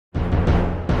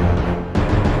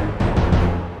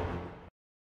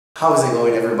How's it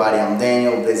going, everybody? I'm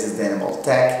Daniel, this is Daniel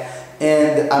Tech,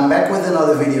 and I'm back with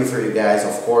another video for you guys,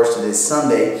 of course, today is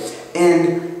Sunday,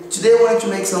 and today I wanted to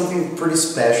make something pretty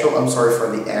special. I'm sorry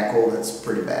for the echo, that's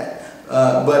pretty bad,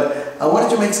 but I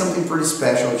wanted to make something pretty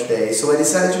special today, so I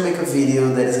decided to make a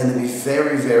video that is going to be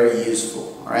very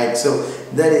useful, alright? So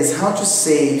that is how to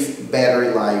save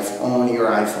battery life on your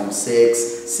iPhone 6,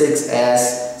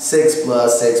 6S, 6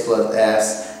 Plus, 6 Plus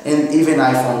S, and even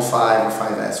iPhone 5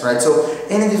 or 5S, right? So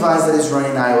any device that is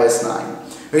running iOS 9.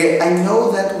 Okay, I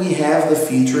know that we have the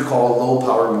feature called low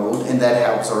power mode, and that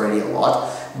helps already a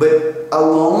lot, but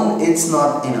alone it's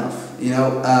not enough. You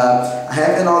know, I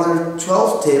have another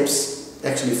 12 tips,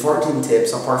 actually 14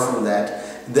 tips apart from that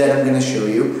I'm going to show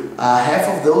you.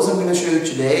 Half of those I'm going to show you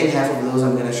today, and half of those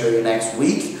I'm going to show you next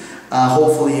week.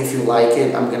 Hopefully, if you like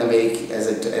it, I'm going to make, as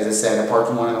I said, a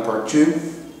part 1 and a part 2.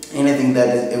 And I think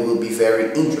that it will be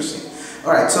very interesting.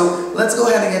 Alright, so let's go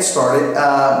ahead and get started.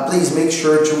 Please make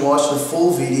sure to watch the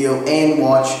full video and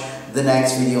watch the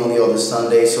next video on the other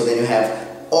Sunday, so then you have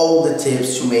all the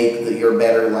tips to make your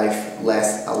battery life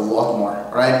last a lot more.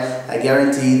 Alright, I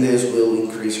guarantee this will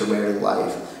increase your battery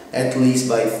life at least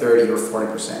by 30 or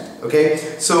 40%. Okay,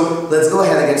 so let's go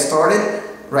ahead and get started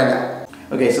right now.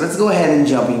 Okay, so let's go ahead and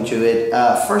jump into it.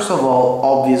 First of all,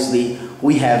 obviously,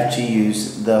 we have to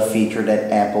use the feature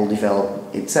that Apple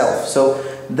developed itself. So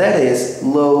that is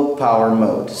low power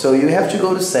mode. So you have to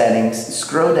go to settings,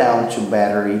 scroll down to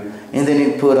battery, and then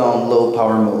you put on low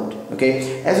power mode.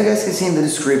 Okay, as you guys can see in the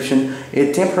description,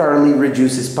 it temporarily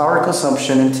reduces power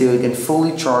consumption until you can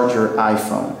fully charge your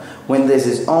iPhone. When this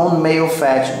is on, mail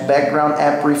fetch, background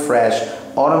app refresh,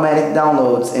 automatic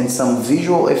downloads, and some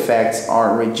visual effects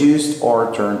are reduced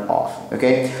or turned off.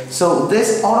 Okay, so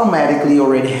this automatically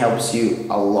already helps you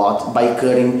a lot by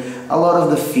cutting a lot of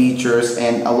the features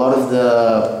and a lot of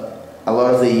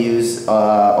the use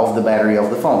of the battery of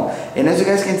the phone. And as you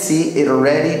guys can see, it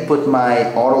already put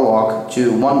my auto lock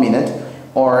to 1 minute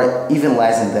or even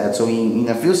less than that. So in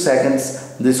a few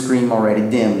seconds the screen already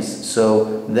dims,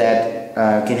 so that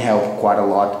can help quite a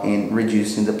lot in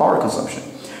reducing the power consumption.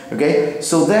 Okay,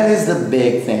 so that is the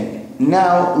big thing.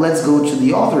 Now let's go to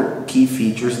the other key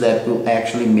features that will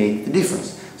actually make the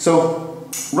difference. So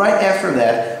right after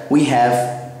that we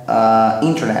have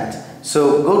internet.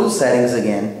 So go to settings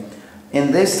again,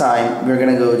 and this time we're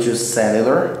gonna go to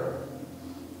cellular,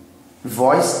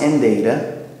 voice and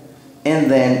data,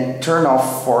 and then turn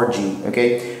off 4G.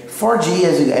 Okay, 4G,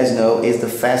 as you guys know, is the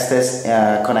fastest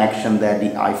connection that the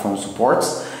iPhone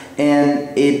supports.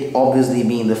 And it obviously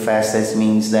being the fastest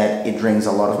means that it drains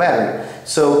a lot of battery.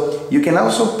 So you can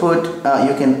also put,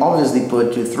 you can obviously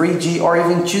put to 3G or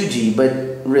even 2G,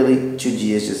 but really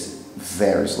 2G is just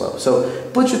very slow. So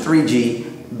put to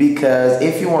 3G, because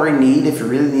if you are in need, if you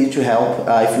really need to help,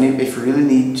 if you really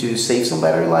need to save some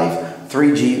battery life,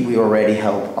 3G will already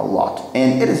help a lot,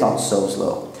 and it is not so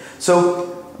slow.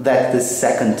 So that's the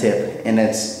second tip, and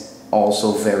it's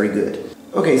also very good.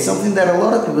 Okay, something that a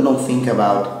lot of people don't think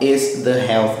about is the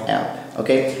health app.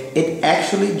 Okay, it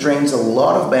actually drains a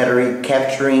lot of battery,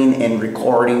 capturing and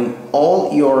recording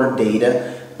all your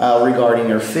data regarding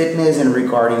your fitness and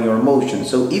regarding your motion.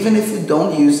 So even if you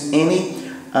don't use any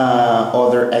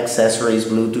other accessories,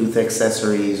 Bluetooth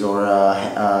accessories, or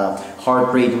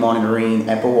heart rate monitoring,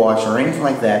 Apple Watch, or anything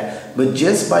like that, but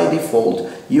just by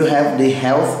default you have the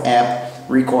health app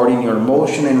recording your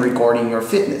motion and recording your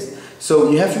fitness.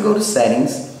 So you have to go to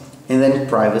settings, and then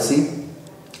privacy,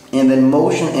 and then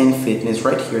motion and fitness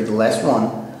right here, the last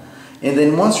one. And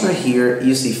then once you're here,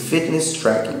 you see fitness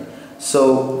tracking.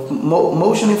 So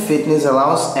motion and fitness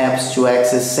allows apps to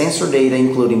access sensor data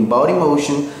including body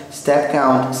motion, step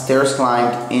count, stairs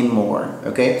climbed, and more.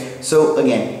 Okay, so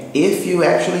again, if you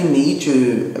actually need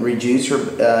to reduce your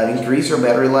increase your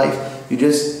battery life, you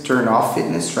just turn off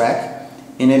fitness track,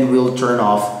 and it will turn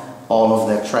off all of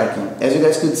that tracking. As you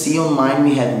guys could see on mine,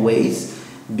 we had Waze,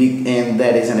 and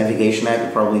that is a navigation app,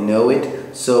 you probably know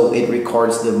it. So it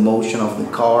records the motion of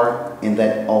the car, and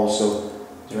that also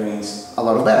drains a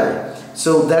lot of battery.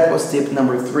 So that was tip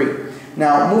number 3.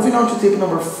 Now moving on to tip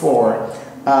number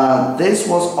 4. This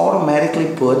was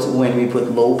automatically put when we put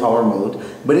low power mode,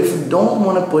 but if you don't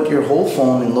want to put your whole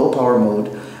phone in low power mode,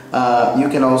 you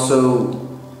can also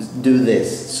do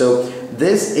this. So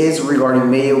this is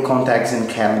regarding mail, contacts, and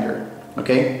calendar.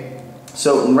 Okay,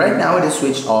 so right now it is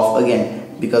switched off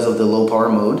again because of the low power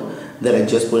mode that I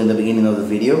just put in the beginning of the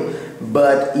video,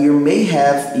 but you may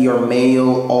have your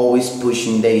mail always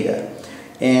pushing data,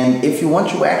 and if you want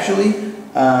to actually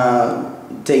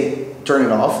turn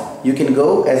it off, you can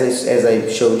go, as I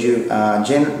showed you,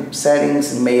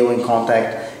 settings, mail, and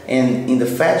contact, and in the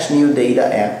fetch new data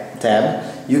app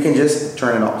tab you can just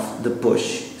turn it off, the push.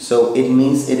 So it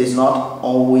means it is not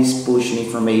always pushing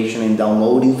information and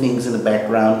downloading things in the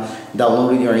background,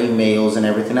 downloading your emails and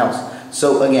everything else.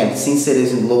 So again, since it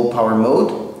is in low power mode,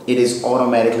 it is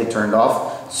automatically turned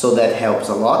off, so that helps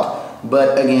a lot.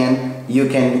 But again, you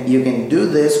can do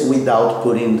this without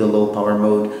putting the low power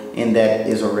mode, and that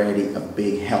is already a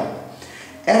big help.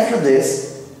 After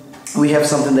this, we have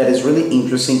something that is really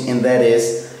interesting, and that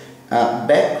is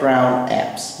background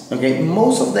apps. Okay,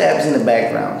 most of the apps in the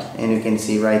background, and you can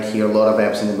see right here a lot of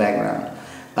apps in the background.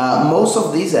 Most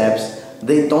of these apps,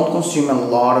 they don't consume a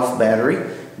lot of battery,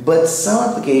 but some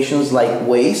applications like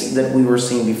Waze that we were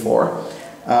seeing before,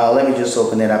 let me just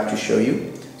open it up to show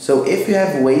you. So if you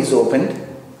have Waze opened,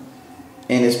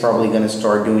 and it's probably going to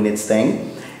start doing its thing,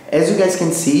 as you guys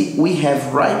can see, we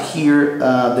have right here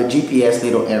the GPS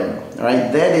little arrow,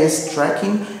 right? That is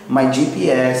tracking my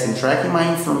GPS and tracking my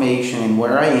information and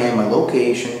where I am, my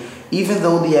location, even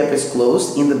though the app is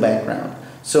closed in the background.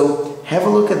 So have a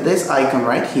look at this icon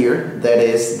right here. That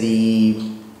is the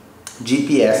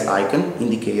GPS icon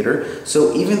indicator.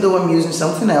 So even though I'm using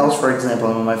something else, for example,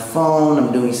 I'm on my phone,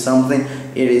 I'm doing something,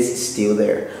 it is still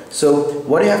there. So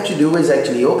what you have to do is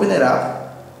actually open it up.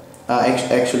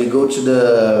 Actually go to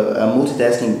the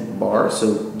multitasking bar,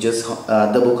 so just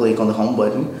double click on the home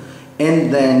button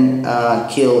and then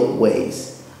kill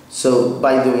Waze. So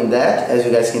by doing that, as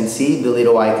you guys can see, the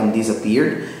little icon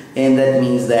disappeared, and that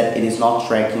means that it is not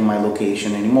tracking my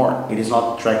location anymore. It is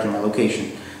not tracking my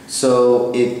location.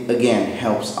 So it again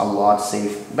helps a lot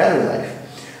save battery life.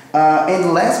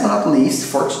 And last but not least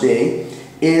for today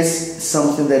is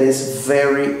something that is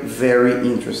very, very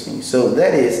interesting. So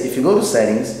that is, if you go to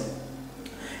settings,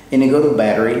 and you go to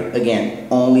battery, again,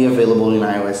 only available in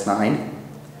iOS 9.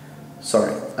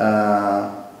 Sorry,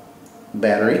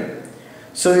 battery.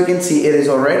 So you can see it is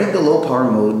already in the low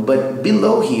power mode, but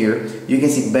below here, you can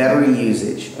see battery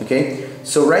usage, okay?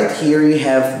 So right here you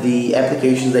have the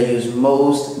applications that use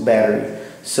most battery.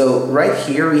 So right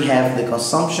here we have the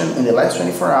consumption in the last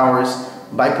 24 hours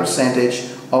by percentage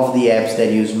of the apps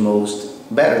that use most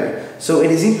battery. So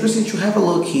it is interesting to have a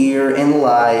look here,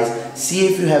 analyze, see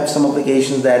if you have some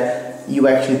applications that you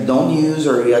actually don't use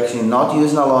or you're actually not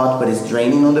using a lot but it's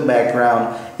draining on the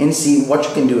background, and see what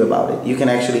you can do about it. You can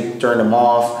actually turn them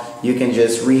off, you can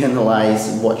just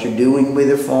reanalyze what you're doing with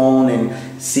your phone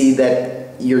and see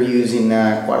that you're using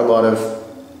quite a lot of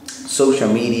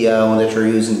social media, or that you're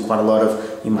using quite a lot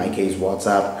of, in my case,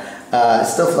 WhatsApp.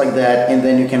 Stuff like that, and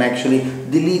then you can actually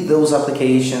delete those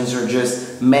applications or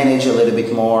just manage a little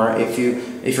bit more. If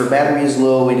your battery is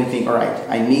low and you think, all right,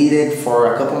 I need it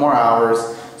for a couple more hours,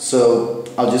 so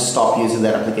I'll just stop using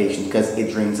that application because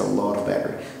it drains a lot of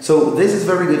battery. So this is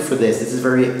very good for this. This is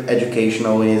very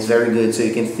educational, and it's very good so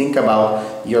you can think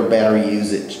about your battery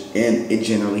usage, and it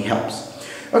generally helps.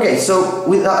 Okay, so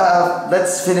with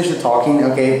let's finish the talking.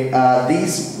 Okay,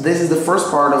 this is the first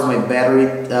part of my battery,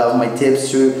 my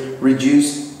tips to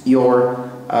reduce your,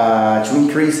 to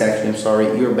increase actually, I'm sorry,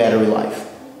 your battery life.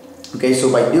 Okay,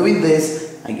 so by doing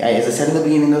this, as I said in the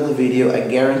beginning of the video, I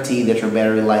guarantee that your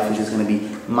battery life is just going to be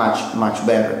much, much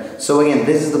better. So again,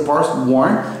 this is the part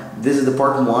 1. This is the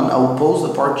part 1. I will post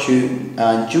the part 2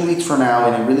 2 weeks from now,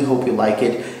 and I really hope you like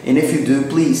it. And if you do,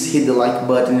 please hit the like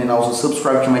button and also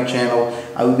subscribe to my channel.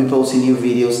 I will be posting new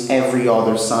videos every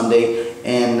other Sunday,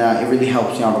 and it really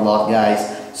helps me out a lot,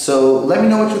 guys. So let me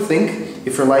know what you think.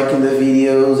 If you're liking the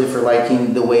videos, if you're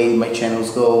liking the way my channel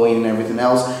is going and everything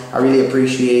else, I really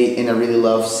appreciate and I really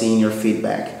love seeing your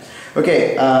feedback.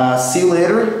 Okay, see you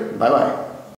later. Bye-bye.